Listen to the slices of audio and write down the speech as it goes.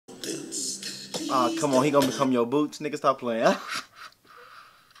Ah, come on, he gonna become your boots, nigga. Stop playing.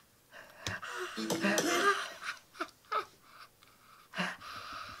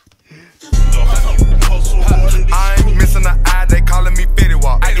 I ain't missing an eye, they calling me Fetty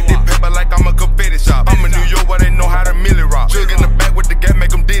Walk. I get this paper like I'm a confetti shop. I'm in New York where they know how to milli rock. Jug in the back with the gat, make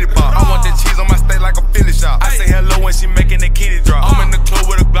them diddy pop. I want that cheese on my steak like a Philly shop. I say hello when she making the kitty drop. I'm in the club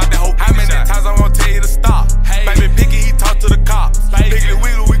with a Glock, that whole how many times I'm gonna tell you to stop? Baby Picky, he talk to the cops. Piggly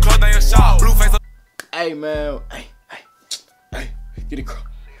Wiggly, we close down your shop. Blue face. Hey, man. Hey. Get it, girl.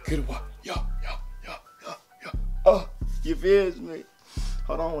 Get it, what? Yo. Oh, you feel me?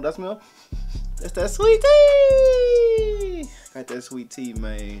 Hold on, that's me. That's that sweet tea. Got that sweet tea,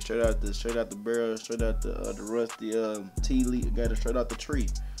 man. Straight out the barrel, straight out the rusty tea leaf. Got it straight out the tree.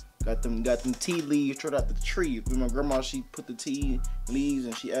 Got them tea leaves straight out the tree. My grandma, she put the tea leaves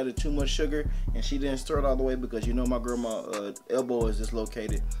and she added too much sugar and she didn't stir it all the way because you know my grandma elbow is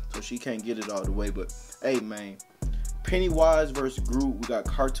dislocated, so she can't get it all the way. But hey, man, Pennywise versus Groot. We got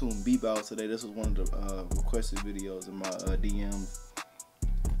cartoon Beatbox today. This was one of the requested videos in my DMs.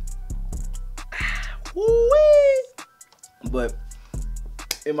 Woo-wee. But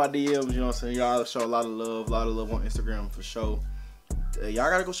in my DMs, you know what I'm saying, y'all show a lot of love on Instagram for sure.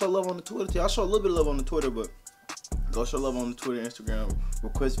 Y'all gotta go show love on the Twitter. Y'all show a little bit of love on the Twitter, but go show love on the Twitter, Instagram.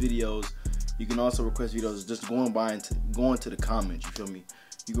 Request videos. You can also request videos just going to the comments. You feel me?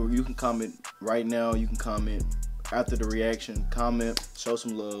 You can comment right now. You can comment after the reaction. Comment, show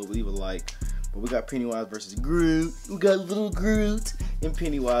some love, leave a like. But we got Pennywise versus Groot. We got little Groot and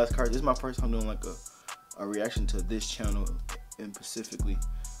Pennywise card. This is my first time doing like a reaction to this channel and specifically,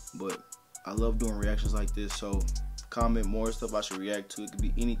 but I love doing reactions like this. So comment more stuff I should react to. It could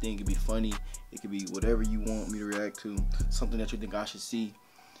be anything. It could be funny. It could be whatever you want me to react to. Something that you think I should see,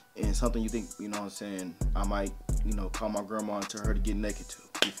 and something you think, you know what I'm saying, I might, you know, call my grandma and tell her to get naked to.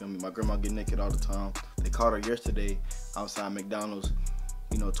 You feel me? My grandma get naked all the time. They caught her yesterday outside McDonald's,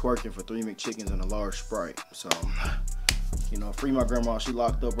 you know, twerking for 3 McChickens and a large Sprite. So, you know, free my grandma. She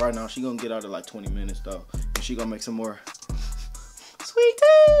locked up right now. She gonna get out in like 20 minutes though, and she gonna make some more sweet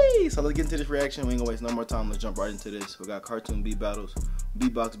tea. So let's get into this reaction. We ain't gonna waste no more time. Let's jump right into this. We got cartoon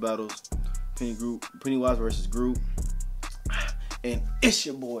beatbox battles, Pennywise versus Groot, and it's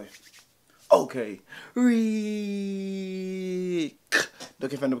your boy. Okay, Rick.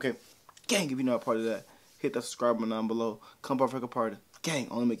 Okay, gang. If you're not a part of that, hit that subscribe button down below. Come by for a party. Gang,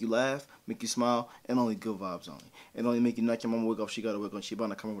 only make you laugh, make you smile, and only good vibes only. And only make you knock your mama wig off. She got a wig on. She about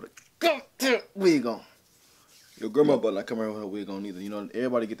to come over with a wig on. Your grandma about to come over with her wig on either. You know,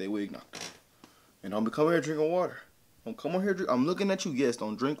 everybody get their wig knocked off. And don't be coming here drinking water. Don't come on here drink. I'm looking at you. Yes,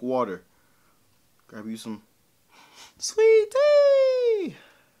 don't drink water. Grab you some sweet tea.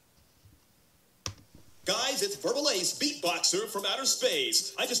 Guys, it's Verbal Ace, beatboxer from outer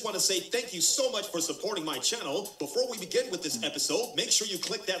space. I just want to say thank you so much for supporting my channel. Before we begin with this episode, make sure you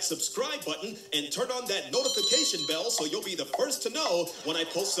click that subscribe button and turn on that notification bell so you'll be the first to know when I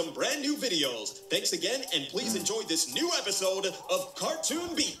post some brand new videos. Thanks again, and please enjoy this new episode of Cartoon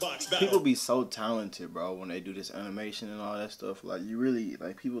Beatbox Battle. People be so talented, bro, when they do this animation and all that stuff. Like, you really,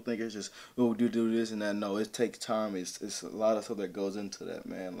 like, people think it's just, oh, do this and that. No, it takes time. It's a lot of stuff that goes into that,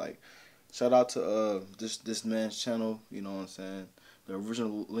 man. Like, shout out to this man's channel, you know what I'm saying. The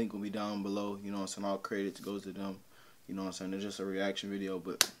original link will be down below, you know what I'm saying. All credit goes to them, you know what I'm saying. It's just a reaction video,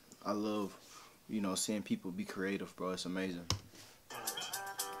 but I love, you know, seeing people be creative, bro. It's amazing.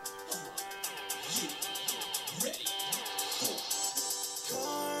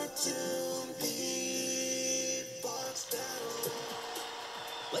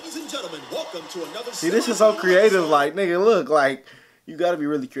 Ladies and gentlemen, welcome to another. See, this is so creative, like, nigga, look, like, you gotta be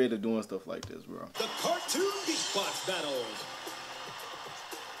really creative doing stuff like this, bro. The Cartoon Beatbox Battles.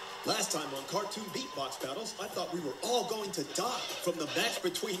 Last time on Cartoon Beatbox Battles, I thought we were all going to die from the match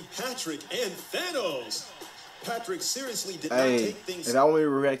between Patrick and Thanos. Patrick seriously did not take things. If I want me to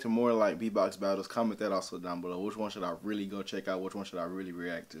react to more like beatbox battles, comment that also down below. Which one should I really go check out? Which one should I really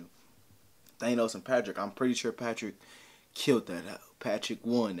react to? Thanos and Patrick. I'm pretty sure Patrick killed that out. Patrick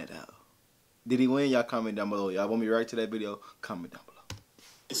won that out. Did he win? Y'all comment down below. Y'all want me to react to that video? Comment down below.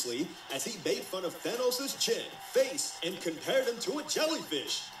 As he made fun of Thanos' chin, face, and compared him to a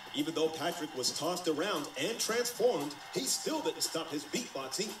jellyfish. Even though Patrick was tossed around and transformed, he still didn't stop his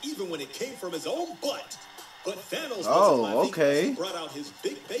beatboxing even when it came from his own butt. But Thanos he brought out his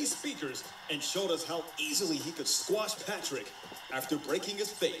big bass speakers and showed us how easily he could squash Patrick. After breaking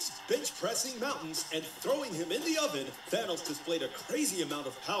his face, bench pressing mountains, and throwing him in the oven, Thanos displayed a crazy amount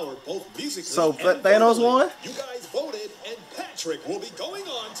of power both musically and Thanos won? You guys voted, and Patrick will be going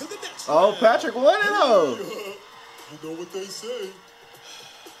on to the next round. round. Patrick won it though. You know what they say.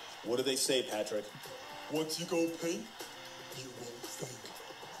 What do they say, Patrick? Once you go pink, you won't think.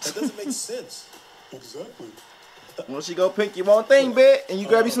 That doesn't make sense. Exactly. Once you go pink, you won't think, bitch. And you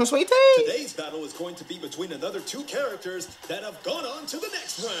grab you some sweet tea. Today's battle is going to be between another two characters that have gone on to the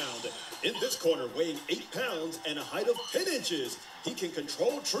next round. In this corner, weighing 8 pounds and a height of 10 inches, he can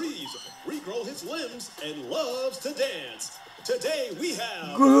control trees, regrow his limbs, and loves to dance. Today we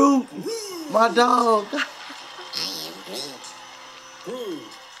have Groot, my dog. Groot.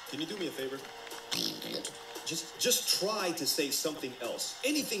 Can you do me a favor? Just try to say something else.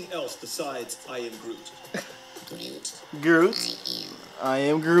 Anything else besides I am Groot. Groot. I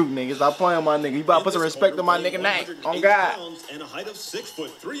am Groot, nigga. Stop playing my nigga. You about to put some respect on my nigga name. On God. And a height of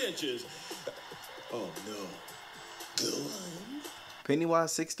 6'3". Oh no. Go on.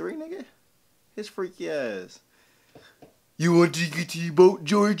 Pennywise 6'3", nigga. His freaky ass. You want to get the boat,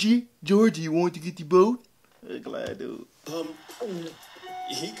 Georgie? Georgie, you want to get the boat? Glad, dude.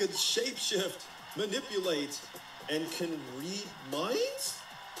 He could shapeshift, manipulate, and can read minds?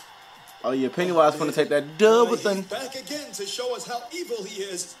 Oh yeah, Pennywise gonna take that double thing. He's back again to show us how evil he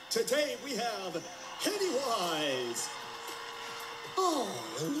is. Today we have Pennywise. Oh,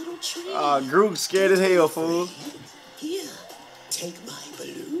 a little tree. Groot scared as hell, fool. Here, take my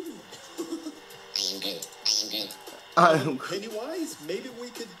balloon. I am Groot. Pennywise, maybe we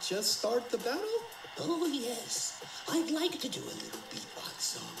could just start the battle? Oh, yes. I'd like to do a little beatbox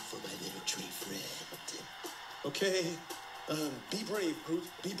song for my little tree friend. Okay. Be brave, Groot.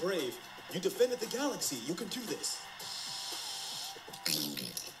 Be brave. You defended the galaxy. You can do this.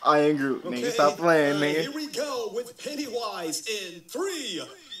 I am Groot, nigga. Stop playing, nigga. Here we go with Pennywise in 3,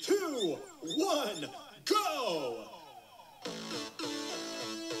 2, 1, go!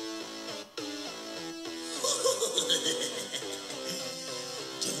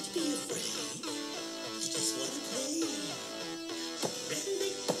 Don't be afraid. You just want to play.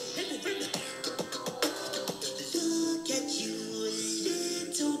 Look at you,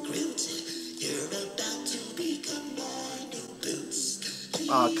 little Groot. You're about to become my new boots.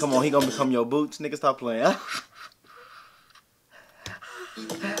 Come on, he gonna become your boots, nigga. Stop playing.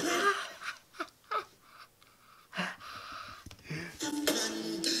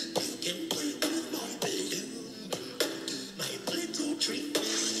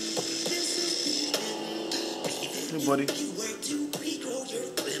 Hey, buddy. You were to regrow your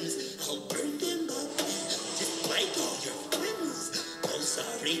limbs. I'll burn them up just like all your friends. Oh,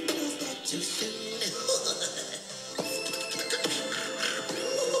 sorry, was that too soon?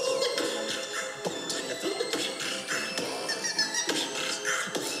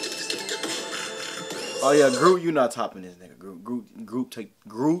 Oh yeah, Groot, you not topping this nigga. Groot, take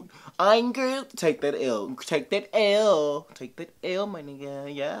Groot. I'm Groot. Take that L. Take that L. Take that L, my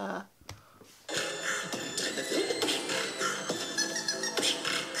nigga. Yeah.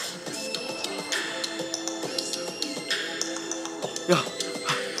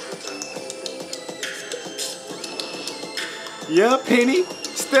 Yeah, Penny.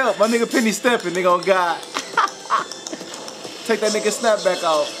 Step. My nigga Penny stepping, nigga, on God. Take that nigga snap back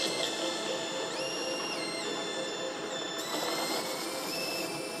off.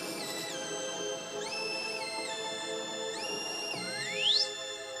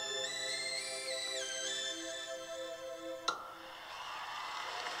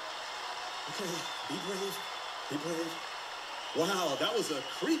 Okay, be brave. Be brave. Wow, that was a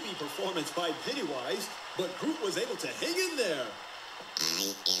creepy performance by Pennywise, but Groot was able to hang in there.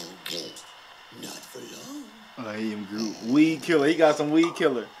 I am Groot. Not for long. I am Groot. Weed killer. He got some weed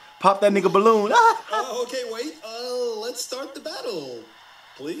killer. Pop that nigga balloon. Okay, wait. Let's start the battle.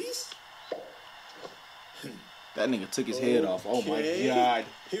 Please? That nigga took his head off. Oh my Okay. God.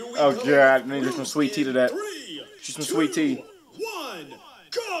 Here we Oh go. God. Man, there's some sweet tea to that. 3, Just some sweet tea. 2, 1,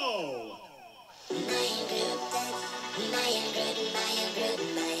 go!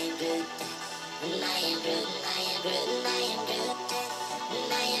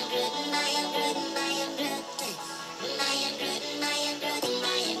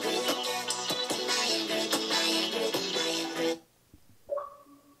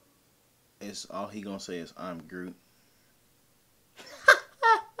 It's all he gonna say is I'm Groot.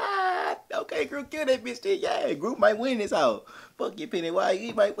 Okay, Groot, kill that bitch then. Yeah, Groot might win this out. Fuck you, Pennywise.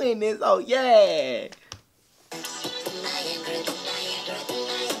 He might win this out. Yeah.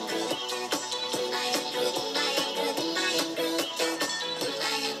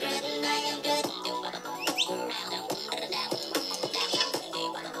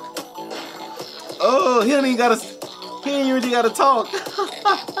 Oh, he ain't even gotta talk.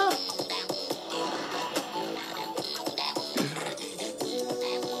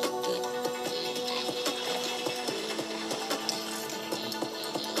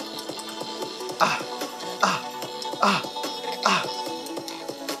 Hey,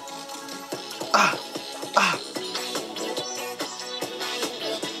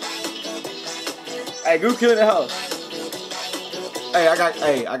 Groot killing the house. Hey,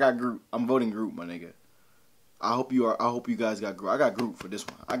 I got Groot. I'm voting Groot, my nigga. I hope you guys got Groot. I got Groot for this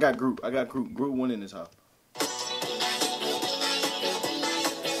one. I got Groot. Groot won in this house.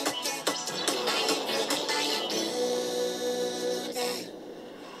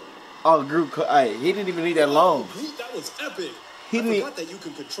 Oh, Groot. Hey, he didn't even need that long. Groot, that was epic. I forgot that you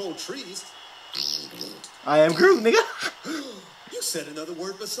can control trees. I am Groot, nigga. You said another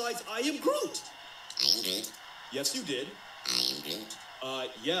word besides I am Groot. I am Groot. Yes, you did. I am Groot.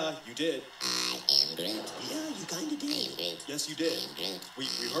 Yeah, you did. I am Groot. Yeah, you kinda did. Yes, you did. We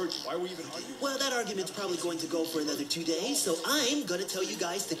heard you. Why were we even arguing? Well, that argument's probably going to go for another 2 days, so I'm gonna tell you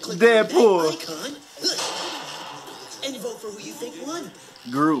guys to click Deadpool. on that icon and vote for who you think won.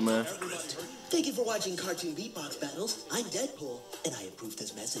 Groot, man. Thank you for watching Cartoon Beatbox Battles. I'm Deadpool, and I approve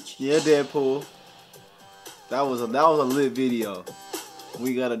this message. Yeah, Deadpool. That was a lit video.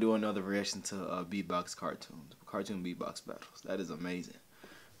 We gotta do another reaction to Beatbox cartoons, cartoon Beatbox battles. That is amazing.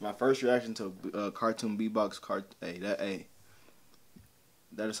 My first reaction to cartoon Beatbox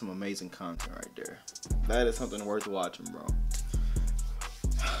that is some amazing content right there. That is something worth watching, bro.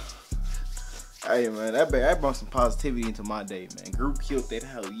 Hey man, that brought some positivity into my day, man. Groot killed that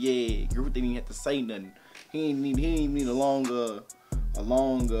hell, yeah. Groot didn't even have to say nothing. He didn't even need a long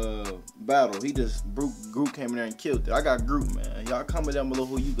battle. He just Groot came in there and killed it. I got Groot, man. Y'all comment down below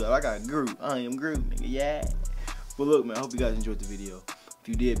who you got. I got Groot. I am Groot, nigga. Yeah. But look, man, I hope you guys enjoyed the video. If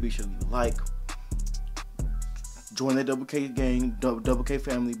you did, be sure to like, join that Double K gang, Double K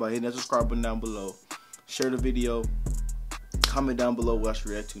family by hitting that subscribe button down below. Share the video. Comment down below what I should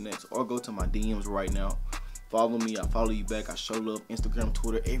react to next, or go to my DMs right now. Follow me. I follow you back. I show love. Instagram,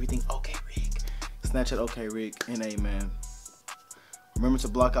 Twitter, everything. Okay, Rick. Snapchat, okay, Rick. And hey, man. Remember to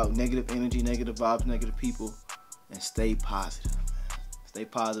block out negative energy, negative vibes, negative people, and stay positive, man. Stay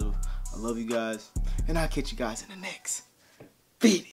positive. I love you guys, and I'll catch you guys in the next video.